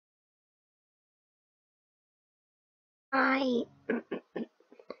Hi,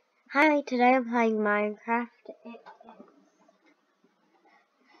 hi. Today I'm playing Minecraft. It's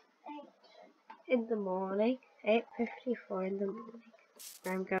 8 in the morning, 8:54 in the morning.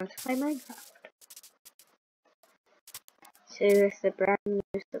 I'm going to play Minecraft. So this is a brand new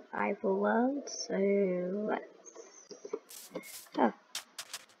survival world. So let's go.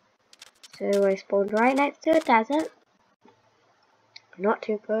 So I spawned right next to a desert. Not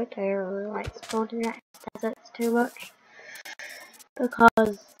too good. I don't really like spawning next to deserts too much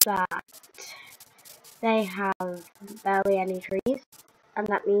because they have barely any trees. And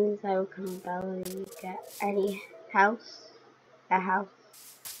that means I can barely get any house. But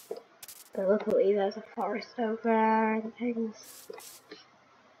luckily there's a forest over there and things.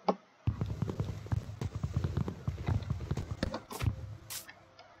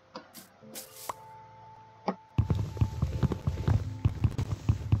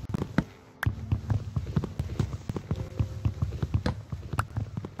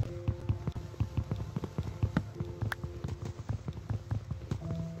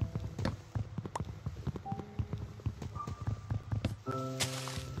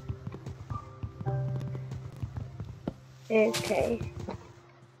 Okay.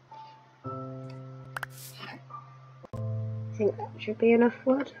 I think that should be enough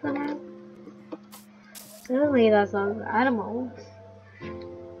wood for now. Certainly there's other animals.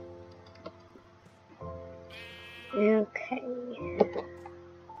 Okay.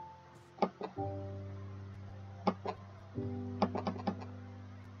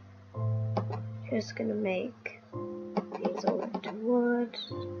 Just gonna make these all into wood.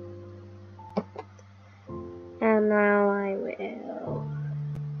 And now I will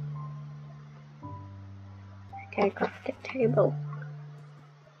make a crafting table.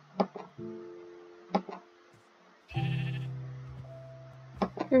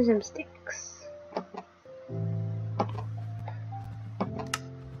 And some sticks.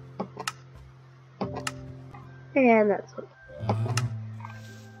 And that's all.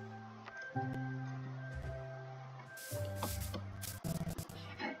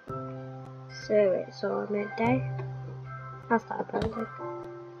 So it's all midday. I'll start building.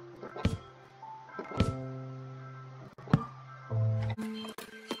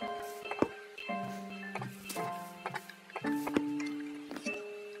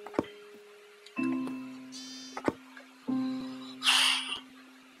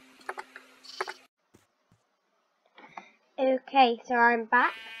 Okay, so I'm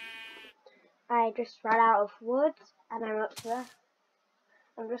back. I just ran out of wood and I'm up there.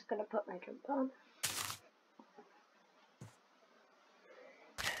 I'm just gonna put my jump on.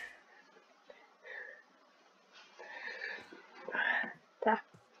 There.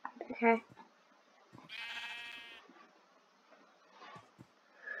 Okay.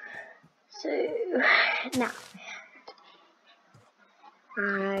 So now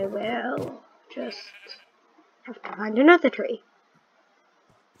I will just have to find another tree.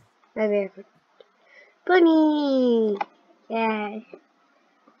 Maybe I could. Bunny! Yay!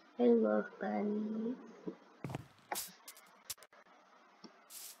 I love bunnies.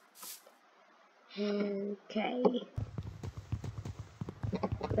 Okay.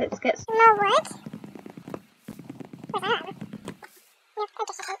 Let's get some more wood.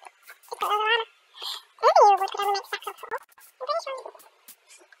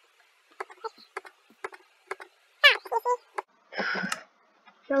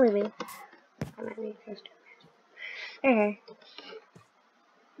 Surely me. I might need those two. Okay.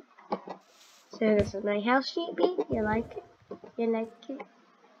 So this is my house, sheepy. You like it? You like it?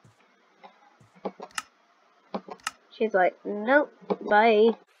 She's like, nope,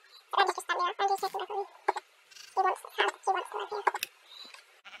 bye.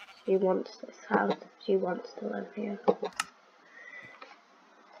 She wants this house. She wants to live here.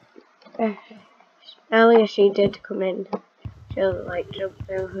 Earlier she did come in. She like jumped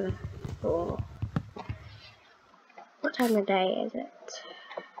over. Oh. What time of day is it?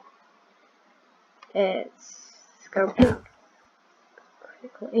 It's going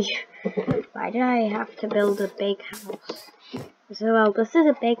quickly. Why did I have to build a big house? So well, this is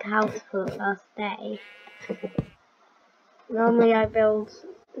a big house for the first day. Normally I build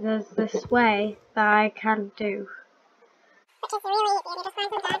this way that I can do. Which is really easy. You just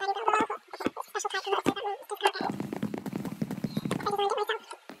find some dirt and you build a wall, special type of wood that just can't get it. I designed it myself.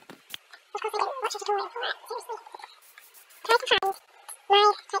 Of course I didn't watch a tutorial for it, seriously. Try to find my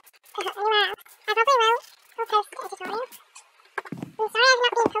tips to help anywhere else. I probably will post a tutorial. I'm sorry I've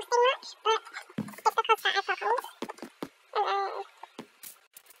not been posting much, but it's because that I felt cold.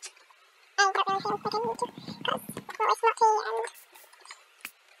 And I don't really feel like I need to, because well, it's not tea and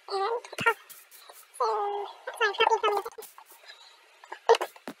cough. So that's why I've not been filming a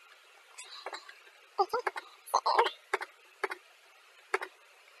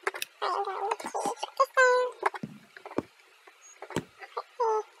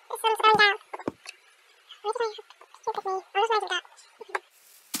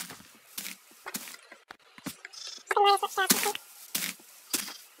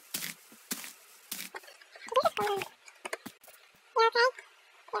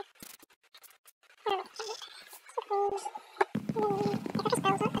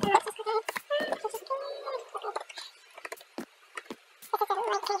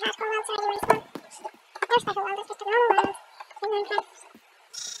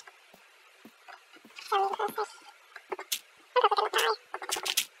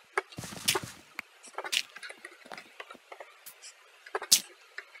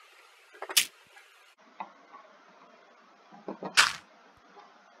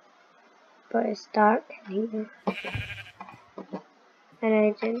But it's dark in here. And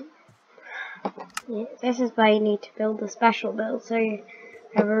I didn't. Yeah, this is why you need to build a special build, so you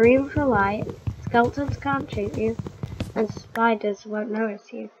have a room for light, skeletons can't shoot you, and spiders won't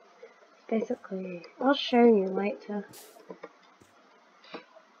notice you. Basically, I'll show you later.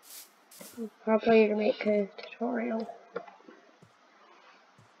 Probably to make a tutorial.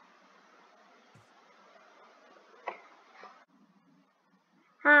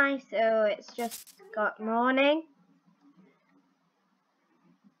 Hi, so it's just got morning.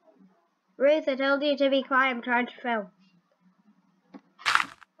 Ruth, I told you to be quiet, I'm trying to film.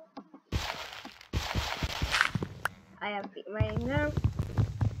 I have been waiting now.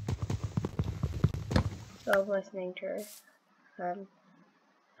 So I'm listening to her.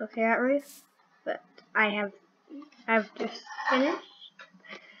 Looking at Ruth, but I've just finished.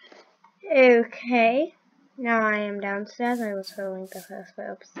 Okay, now I am downstairs. I was filming the first bit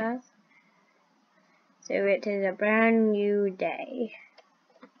upstairs. So it is a brand new day.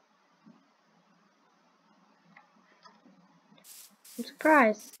 I'm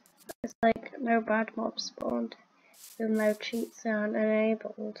surprised. It's like no bad mobs spawned, even though cheats aren't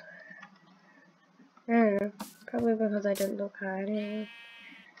enabled. I don't know, probably because I didn't look at anything.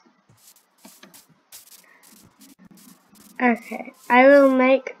 Okay, I will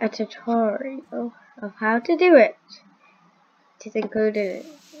make a tutorial of how to do it. It is included.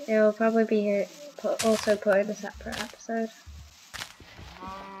 It will probably be also put in a separate episode.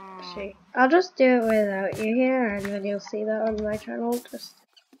 See, I'll just do it without you here, and then you'll see that on my channel. Just.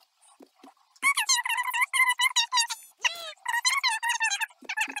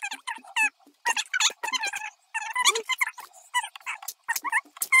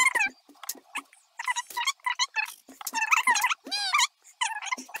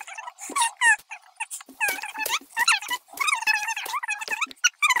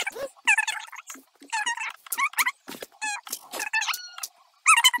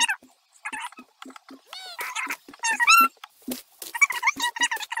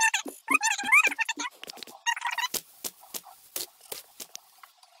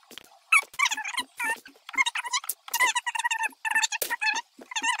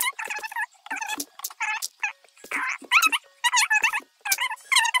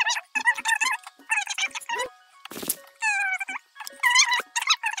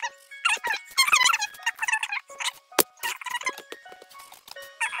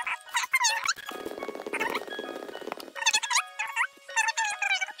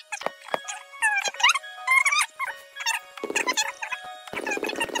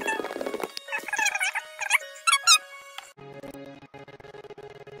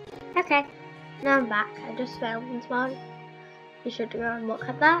 Okay, now I'm back. I just filmed one. You should go and look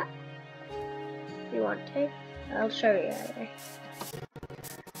at that if you want to. I'll show you anyway.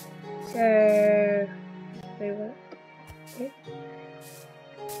 So,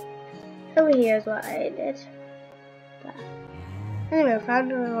 over here is what I did. There. Anyway, I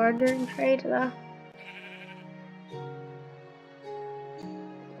found an ordering trade there.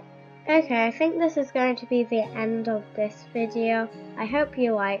 Okay, I think this is going to be the end of this video. I hope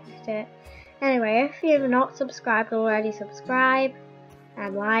you liked it. Anyway, if you've not subscribed already, subscribe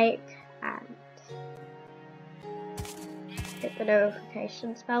and like and hit the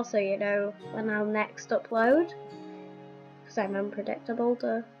notification bell so you know when I'll next upload. Because I'm unpredictable.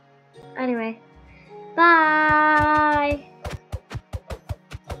 Anyway, bye!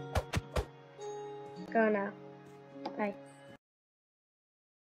 Go now. Bye.